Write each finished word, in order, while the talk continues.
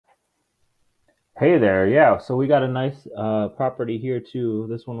Hey there, yeah. So we got a nice property here too.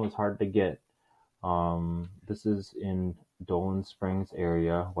 This one was hard to get. This is in Dolan Springs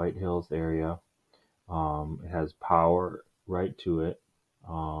area, White Hills area. It has power right to it.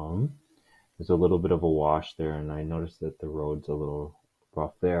 Um, there's a little bit of a wash there, and I noticed that the road's a little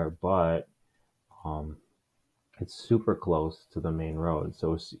rough there, but um, it's super close to the main road,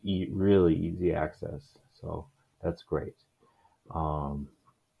 so it's really easy access. So that's great. Um,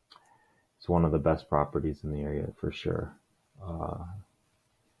 it's one of the best properties in the area for sure. Uh,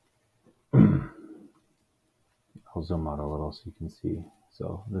 I'll zoom out a little so you can see.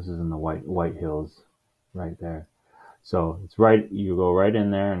 So this is in the White Hills right there. So it's right, you go right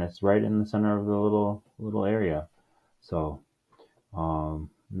in there and it's right in the center of the little area. So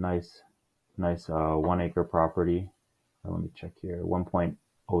nice 1 acre property. Let me check here.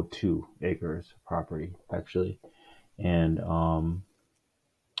 1.02 acres property actually. And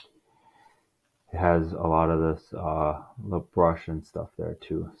it has a lot of this the brush and stuff there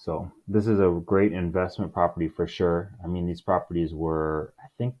too. So this is a great investment property for sure. I mean, these properties were, I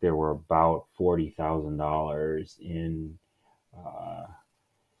think they were about $40,000 in uh,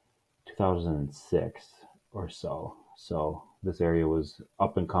 2006 or so. So this area was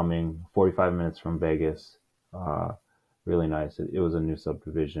up and coming, 45 minutes from Vegas. Uh, really nice. It was a new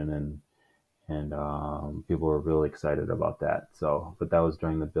subdivision, and people were really excited about that. So, but that was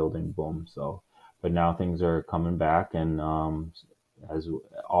during the building boom. So, but now things are coming back, and as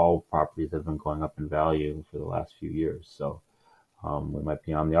all properties have been going up in value for the last few years. So, we might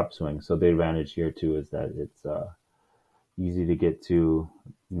be on the upswing. So the advantage here too is that it's easy to get to,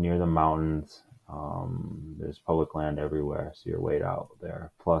 near the mountains. There's public land everywhere, so you're way out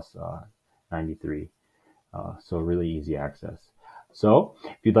there. Plus 93. So really easy access. So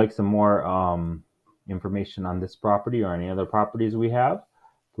if you'd like some more information on this property or any other properties we have,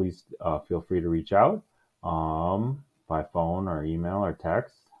 please feel free to reach out by phone or email or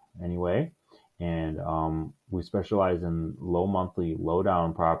text anyway. And we specialize in low monthly, low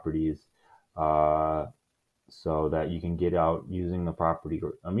down properties, so that you can get out using the property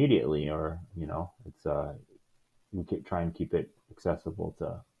immediately, or it's we try and keep it accessible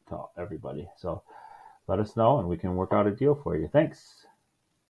to everybody. So let us know and we can work out a deal for you. Thanks.